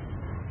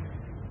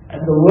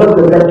 And the words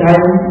at that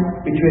time,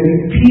 which were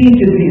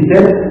repeatedly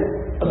said,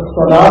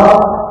 As-salah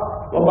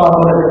wa ma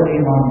malakat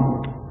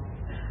imanukum.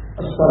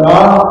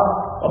 As-salah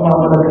wa ma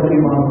malakat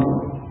imanukum.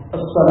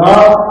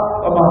 As-salah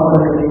wa ma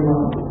malakat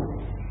imanukum.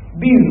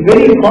 Be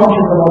very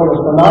conscious about your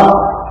salah.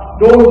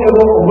 Don't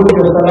ever omit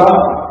your salah.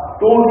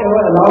 Don't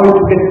ever allow it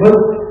to get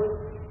hurt.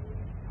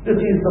 This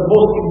is the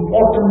most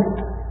important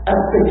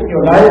aspect in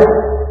your life.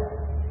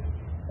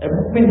 A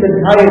mu'min's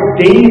entire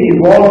day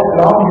revolves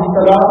around his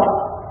salah.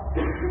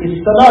 His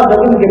salah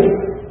doesn't get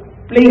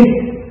placed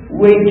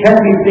where it can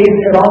be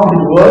placed around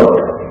his work.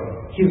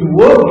 His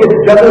work gets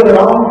gathered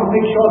around to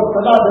make sure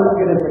salah doesn't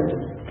get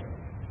affected.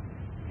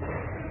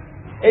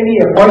 Any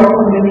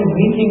appointment, any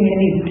meeting,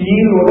 any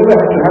deal, whatever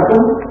has to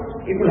happen,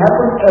 it will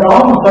happen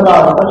around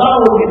salah. Salah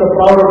will be the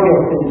priority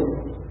of things.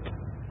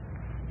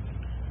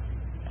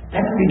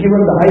 That will be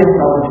given the highest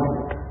priority.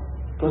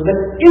 Because that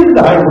is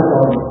the highest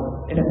priority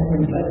in a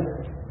mu'min's life.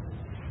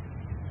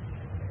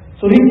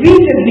 So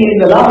repeatedly in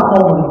the last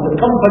moment,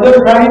 the come Fajr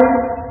time,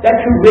 that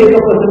should wake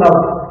a person up.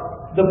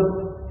 The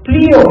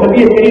plea of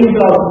Nabi Kareem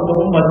sallallahu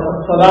alaihi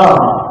wasallam, Salah,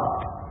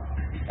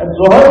 at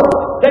Zuhar,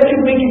 that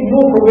should make him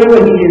move from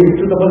wherever he is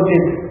to the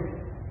masjid.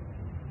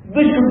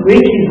 This should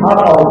wake his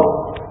heart out.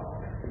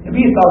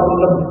 Nabi sallallahu alaihi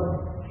wasallam,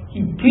 he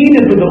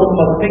pleaded with the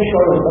Ummah to make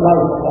sure the Salah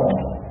is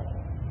performed.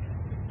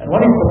 And when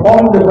he's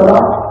performing the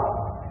Salah,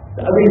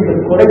 the other is the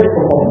correct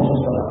performance of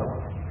Salah,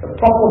 the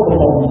proper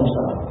performance of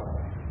Salah.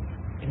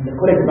 In in the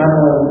correct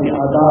manner, with the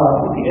adab,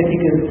 with the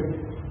etiquette,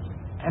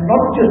 and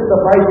not just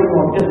sufficing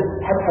on just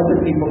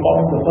haphazardly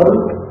performing the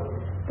farz,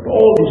 but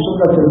all the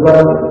sunnahs as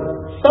well.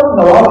 Some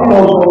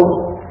nawafil also,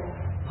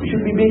 we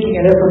should be making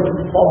an effort to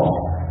perform.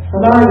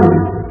 Salah is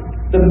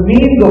the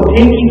means of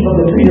taking from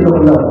the treasure of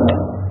Allah.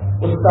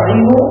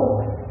 وَاسْتَعِينُوا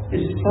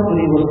بِالصَّبْرِ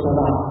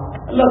وَالصَّلَاةِ.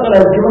 Allah Ta'ala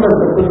has given us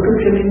the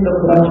prescription in the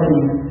Quran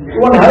Sharif. You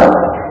want help?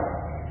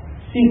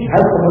 Seek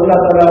help from Allah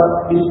Ta'ala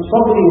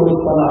بِالصَّبْرِ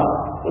وَالصَّلَاةِ.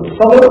 With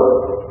sabr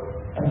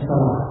and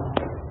salah.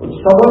 With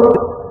sabr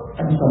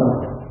and salah.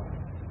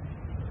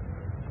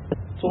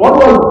 So what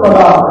was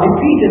salah?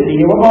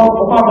 Repeatedly, وَمَا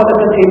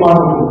مَلَكَتْ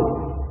أَيْمَانُكُمْ.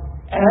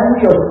 And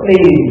your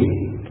slaves.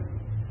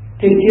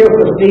 Take care of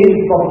the slaves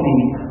properly.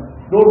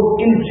 Don't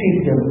ill-treat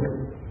them.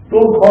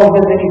 Don't cause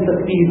them any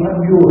takleef,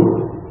 undue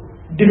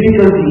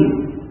difficulty.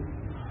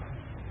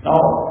 Now,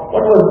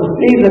 what was the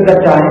slaves at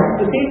that time?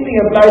 The same thing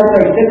applies by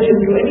extension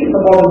to any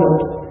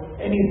subordinate,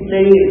 any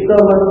slave,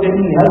 servant,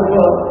 any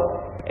helper,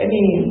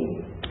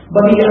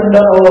 anybody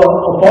under our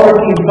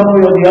authority in some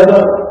way or the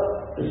other.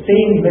 The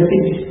same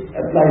message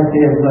applies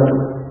there as well.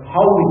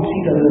 How we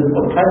treat others,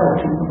 what kind of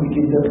treatment we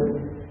give them,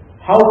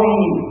 how we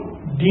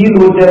deal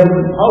with them,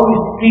 how we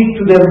speak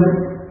to them.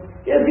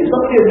 Yes, if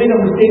somebody has made a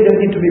mistake that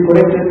needs to be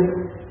corrected,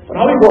 but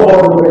how we go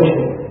about the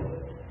correction?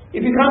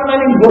 If you can't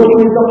manage working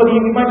with somebody,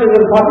 we might as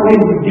well part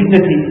ways with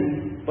dignity.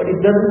 But it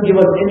doesn't give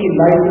us any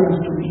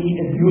license to be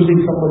abusing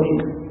somebody,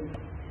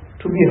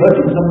 to be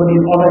hurting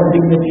somebody's honor and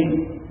dignity.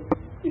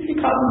 If you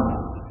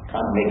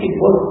can't make it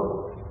work,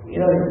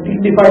 in a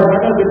dignified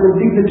manner, then with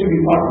dignity we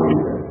part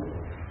ways.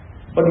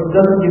 But it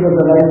doesn't give us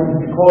a license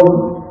to call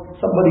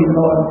somebody,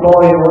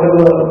 employ or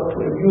whatever, to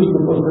abuse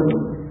the person,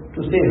 to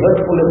say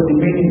hurtful and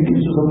demeaning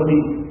things to somebody.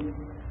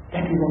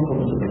 That is not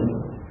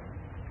permissible.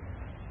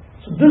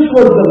 So this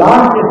was the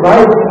last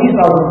advice Nabi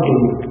Sallallahu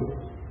gave.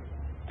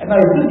 And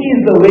this is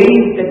the way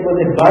that was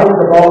advised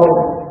about,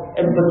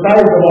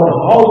 emphasized about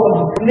how some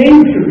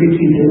slaves should be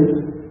treated.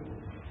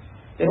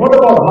 Then what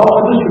about how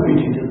others should be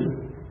treated?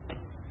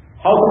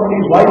 How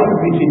somebody's wife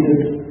should be treated?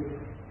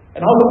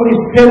 And how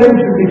somebody's parents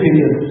should be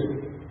treated?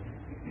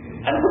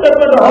 And for that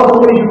matter, how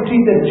somebody should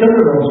treat their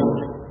children also.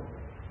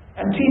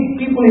 And treat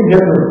people in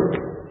general.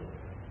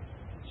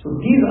 So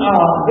these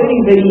are very,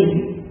 very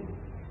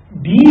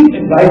deep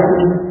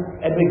advices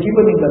and were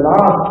given in the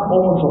last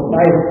moments of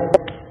life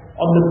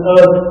on this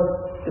earth.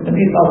 The Nabi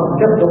Sallallahu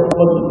just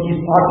documents with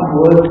these parting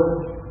words.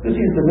 This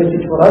is the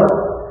message for us.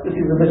 This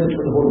is the message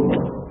for the whole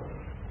world.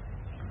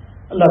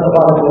 Allah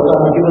Subhanahu wa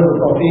Ta'ala give us the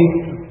tawfiq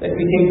that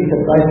we take this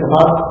advice to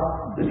heart.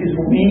 This is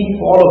for me,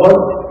 for all of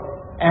us,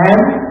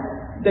 and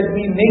that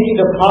we make it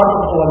a part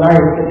of our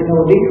life, that in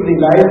our day-to-day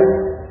life,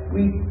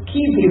 we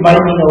keep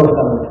reminding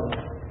ourselves,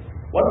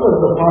 what was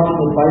the parting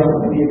advice of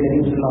Nabi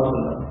Kareem Sallallahu Alaihi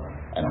Wasallam,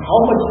 and how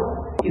much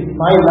is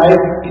my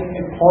life in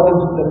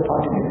accordance with that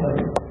parting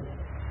advice.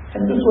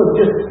 And this was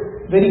just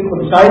very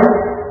concise,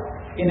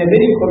 in a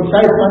very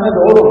concise manner.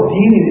 The whole of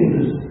deen is in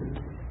this.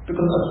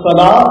 Because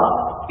as-salah,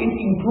 it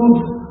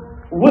includes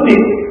with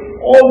it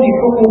all the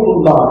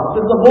huququllah.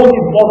 This is the most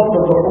important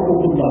of the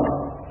huququllah.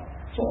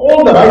 So all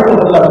the rights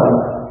of Allah.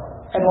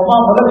 And وَمَا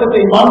مَلَكَتْ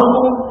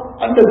أَيْمَانُكُمْ,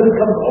 under this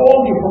comes all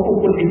the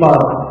huququl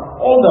ibad,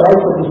 all the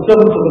rights of the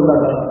servants of Allah.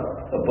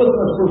 The person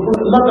has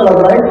fulfilled Allah's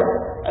rights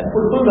and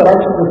fulfill the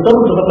rights of the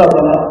servants of Allah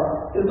Ta'ala.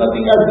 There is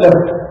nothing else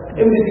left.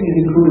 Everything is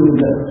included in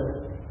that.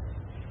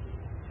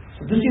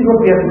 So this is what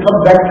we have to come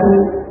back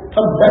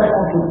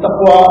onto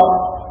taqwa.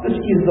 This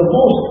is the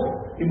most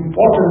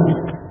important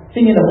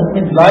thing in a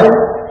mu'min's life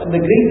and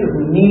the greatest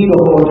need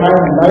of our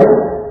time and life,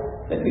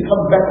 that we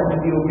come back onto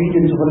the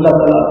obedience of Allah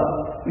Ta'ala.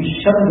 We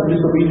shun the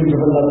disobedience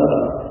of Allah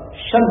Ta'ala.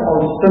 Shun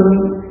all sin.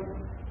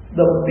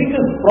 The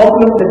biggest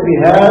problem that we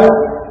have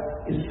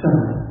is sin.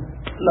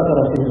 Allah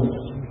Ta'ala says us.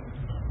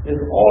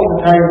 There's all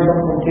the time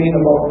some complain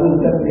about this,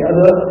 that, the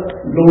other,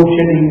 load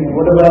shedding, and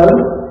whatever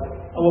else.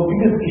 Our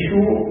biggest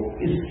issue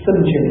is sin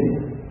shedding.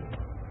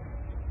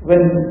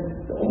 When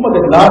the Ummah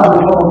at large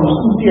will come on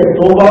sincere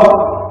tawbah,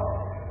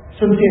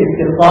 sincere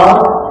istighfar,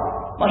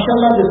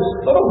 mashallah, there's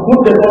a lot of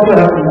good that's also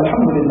happening.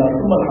 Alhamdulillah,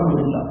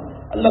 alhamdulillah.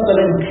 Allah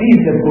Ta'ala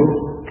increase that good.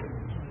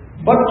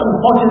 But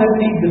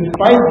unfortunately,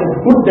 despite the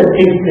good that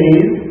takes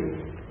place,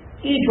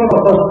 each one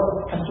of us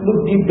has to look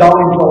deep down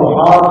into our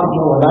hearts, into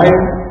our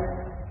lives,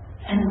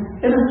 and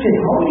let us check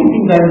how many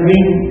things I'm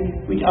doing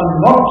which are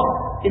not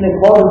in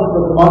accordance with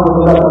the command of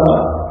Allah.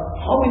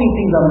 How many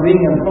things I'm doing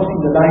and crossing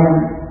the line?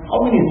 How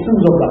many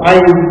sins of the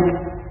eyes?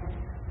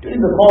 During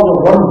the course of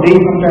one day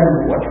sometimes,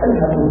 what has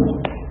happened?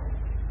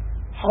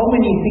 How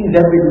many things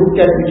have been looked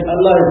at which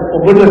Allah has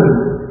forbidden?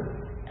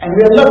 And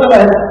where Allah Ta'ala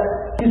has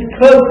His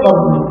curse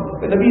comes.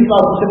 The Nabi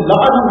Sallallahu said,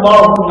 لَعَنَ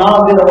اللَّهُ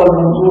النَّاظِرَ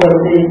وَالْمَنْظُورَ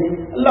إِلَيْهِ.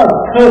 Allah has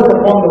cursed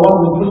upon the one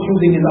who is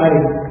misusing his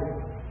eyes,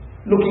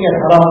 looking at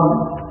haram.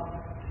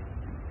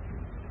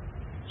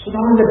 So now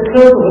in the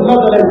curse of Allah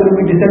Ta'ala is going to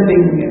be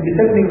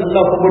descending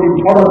Allah forbidding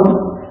haram,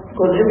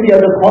 because every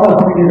other corner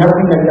something is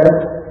happening like that.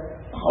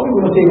 How are we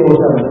going to save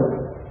ourselves?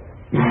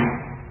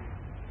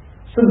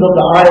 Sins of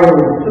the eyes,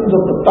 sins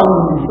of the tongue,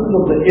 sins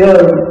of the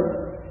ears,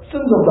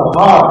 sins of the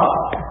heart.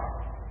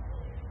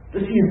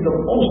 This is the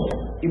most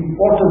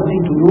important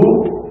thing to do,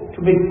 to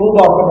make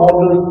tawbah from all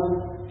this,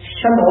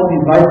 shun all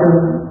these vices,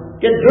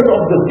 get rid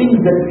of the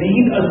things that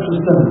lead us to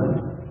sin,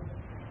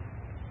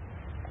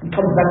 and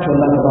come back to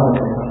Allah Ta'ala.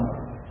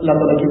 Allah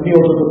Ta'ala give me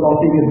also the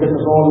tawfiq and bless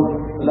us all.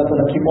 Allah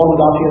Ta'ala keep all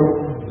with afiyat.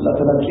 Allah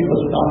Ta'ala keep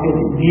us with afiyat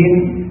in deen,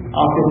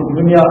 afiyat in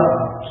dunya,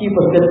 keep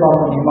us steadfast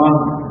on iman,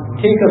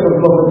 take us on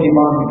perfect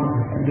iman,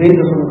 and raise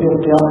us on the day of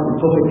Qiyamah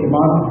with perfect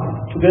iman.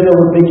 Together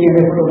with making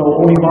an effort on our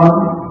own iman,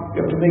 we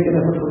have to make an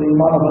effort for the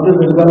iman of others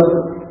as well.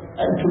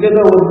 And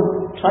together with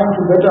trying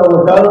to better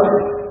ourselves,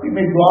 we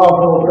make dua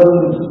for our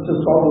brothers and sisters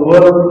throughout the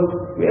world,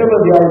 wherever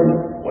they are in,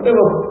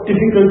 whatever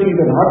difficulties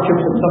and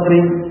hardships and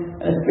suffering,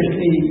 and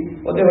especially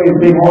whatever is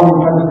going on in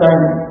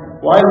Palestine,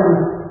 while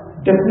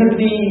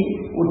definitely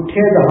would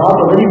tear the heart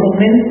of any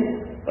mu'min,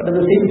 but at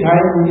the same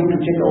time we need to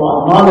check our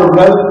amal as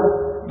well.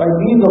 By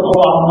means of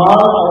our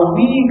amal, our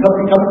weak have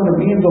become the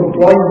means of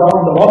drawing down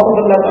the wrath of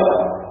Allah Ta'ala.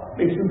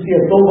 Make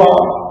sincere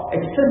tawbah,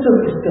 excessive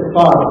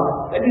istighfar.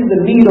 That is the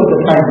need of the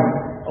time.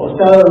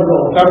 Ourselves,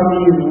 our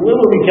families,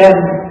 whoever we can,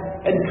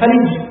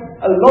 encourage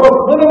a lot of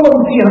minimum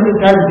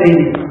 300 times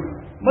daily.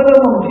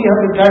 Minimum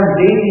 300 times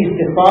daily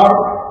istighfar,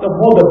 the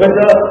more the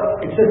better.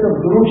 Excessive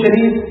durood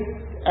sharif,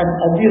 and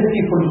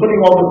obviously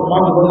fulfilling all the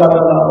commands of Allah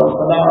Ta'ala,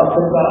 salah,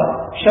 etc.,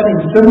 shunning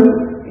sin.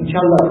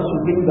 Inshallah, this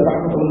will bring the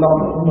rahmatullah of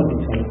the ummah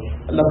itself.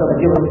 Allah Ta'ala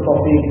give us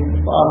tawfiq.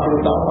 Wa akhiru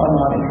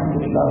da'wana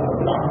alhamdulillah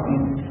rabbil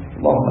alameen.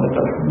 اللهم لك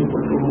الحمد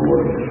كله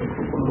ولك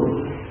الشكر كله.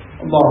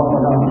 اللهم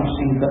لا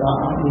نحصي ثناء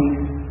عليك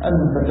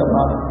أنت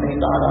كما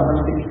أثنيت على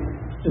نفسك.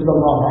 جزا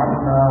الله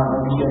عنا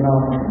نبينا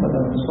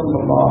محمدا صلى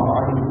الله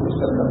عليه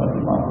وسلم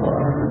بما هو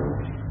أهله.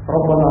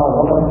 ربنا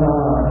ظلمنا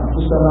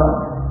أنفسنا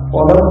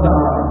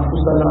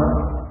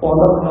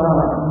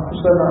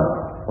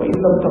وإن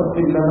لم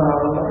تغفر لنا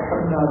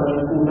وترحمنا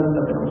لنكونن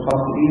من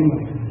الخاسرين.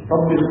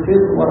 رب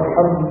اغفر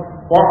وارحم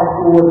واعف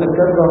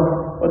وتكرم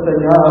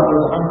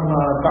وتجاوز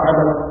عما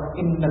تعلم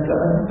إنك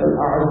أنت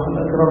الأعز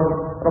الأكرم.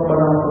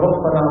 ربنا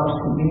توفنا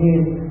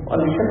مسلمين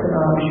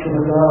والحقنا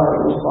بالشهداء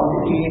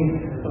والصالحين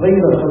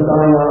غير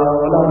خزايا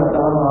ولا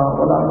ندامى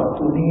ولا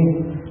مفتونين.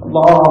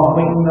 اللهم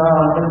إنا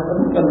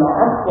نسألك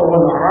العفو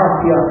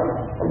والعافية.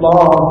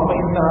 اللهم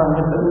إنا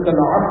نسألك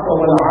العفو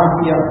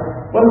والعافية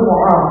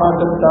والمعافاة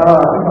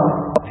الدائمة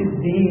في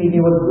الدين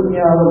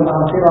والدنيا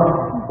والآخرة،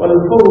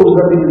 والفوز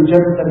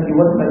بالجنة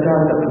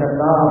والنجاة من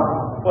النار،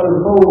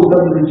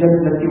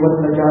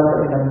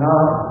 من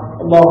النار.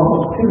 اللهم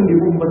اغفر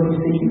لأمة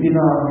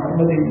سيدنا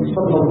محمد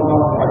صلى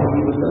الله عليه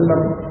وسلم.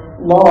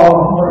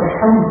 اللهم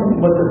ارحم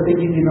أمة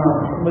سيدنا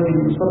محمد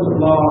صلى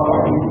الله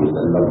عليه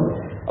وسلم.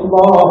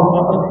 اللهم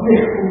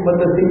أصلح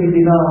أمة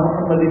سيدنا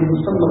محمد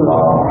صلى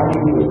الله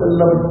عليه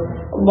وسلم.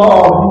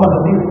 اللهم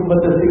اهد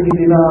أمة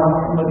سيدنا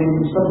محمد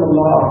صلى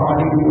الله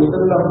عليه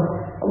وسلم.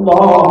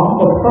 اللهم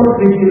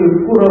فرج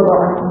الكرب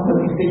عن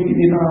أمة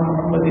سيدنا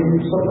محمد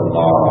صلى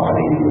الله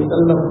عليه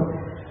وسلم.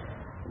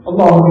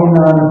 اللهم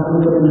إنا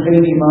نسألك من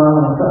خير ما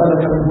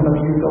سألك منه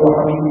نبيك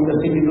وحبيبك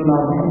سيدنا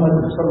محمد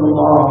صلى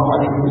الله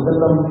عليه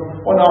وسلم،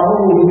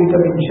 ونعوذ بك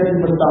من شر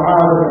ما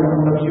استعاذك منه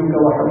نبيك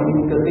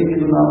وحبيبك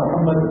سيدنا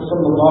محمد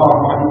صلى الله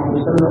عليه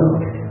وسلم.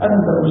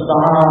 أنت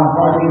المستعان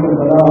وعليك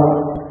البلاغ،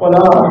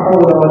 ولا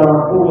حول ولا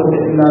قوة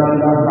إلا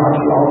بالله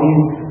العلي العظيم.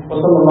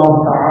 وصلى الله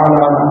تعالى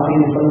على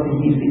خير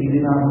خلقه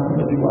سيدنا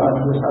محمد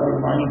وآله وصحبه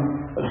أجمعين.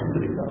 الحمد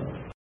لله.